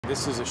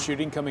This is a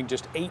shooting coming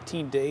just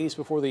 18 days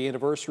before the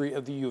anniversary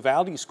of the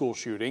Uvalde school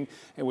shooting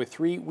and with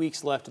 3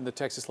 weeks left in the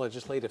Texas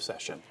legislative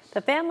session.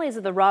 The families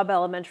of the Robb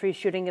Elementary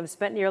shooting have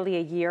spent nearly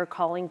a year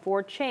calling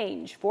for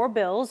change. 4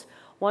 bills,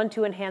 one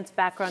to enhance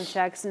background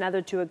checks,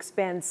 another to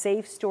expand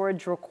safe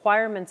storage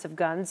requirements of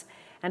guns,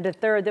 and a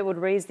third that would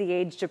raise the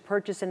age to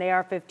purchase an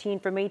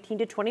AR-15 from 18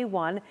 to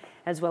 21,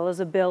 as well as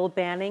a bill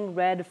banning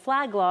red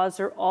flag laws,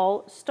 are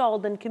all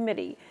stalled in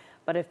committee.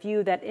 But a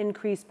few that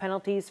increase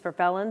penalties for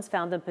felons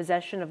found in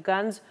possession of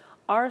guns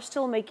are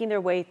still making their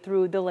way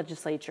through the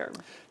legislature.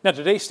 Now,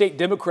 today, state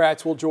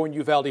Democrats will join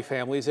Uvalde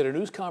families at a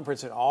news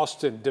conference in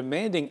Austin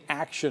demanding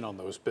action on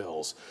those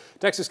bills.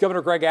 Texas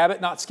Governor Greg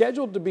Abbott not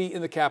scheduled to be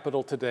in the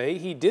Capitol today.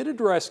 He did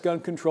address gun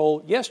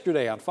control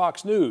yesterday on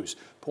Fox News,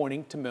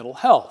 pointing to mental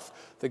health.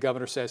 The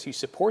governor says he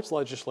supports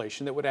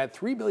legislation that would add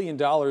 $3 billion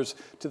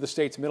to the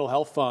state's mental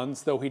health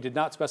funds, though he did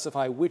not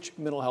specify which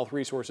mental health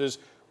resources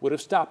would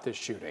have stopped this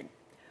shooting.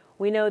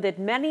 We know that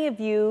many of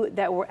you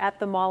that were at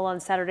the mall on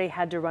Saturday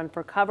had to run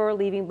for cover,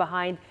 leaving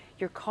behind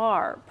your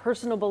car,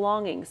 personal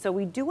belongings. So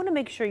we do want to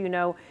make sure you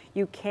know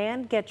you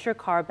can get your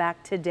car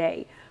back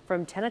today.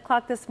 From 10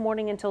 o'clock this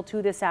morning until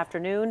 2 this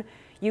afternoon,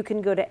 you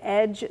can go to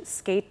Edge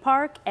Skate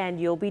Park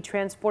and you'll be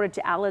transported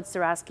to outlets.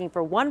 They're asking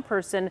for 1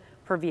 person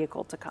per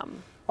vehicle to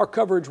come. Our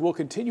coverage will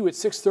continue at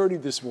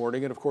 6:30 this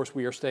morning, and of course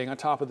we are staying on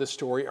top of this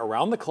story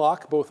around the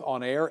clock, both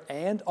on air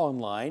and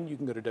online. You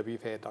can go to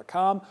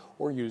WFAN.com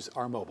or use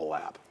our mobile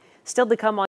app. Still to come on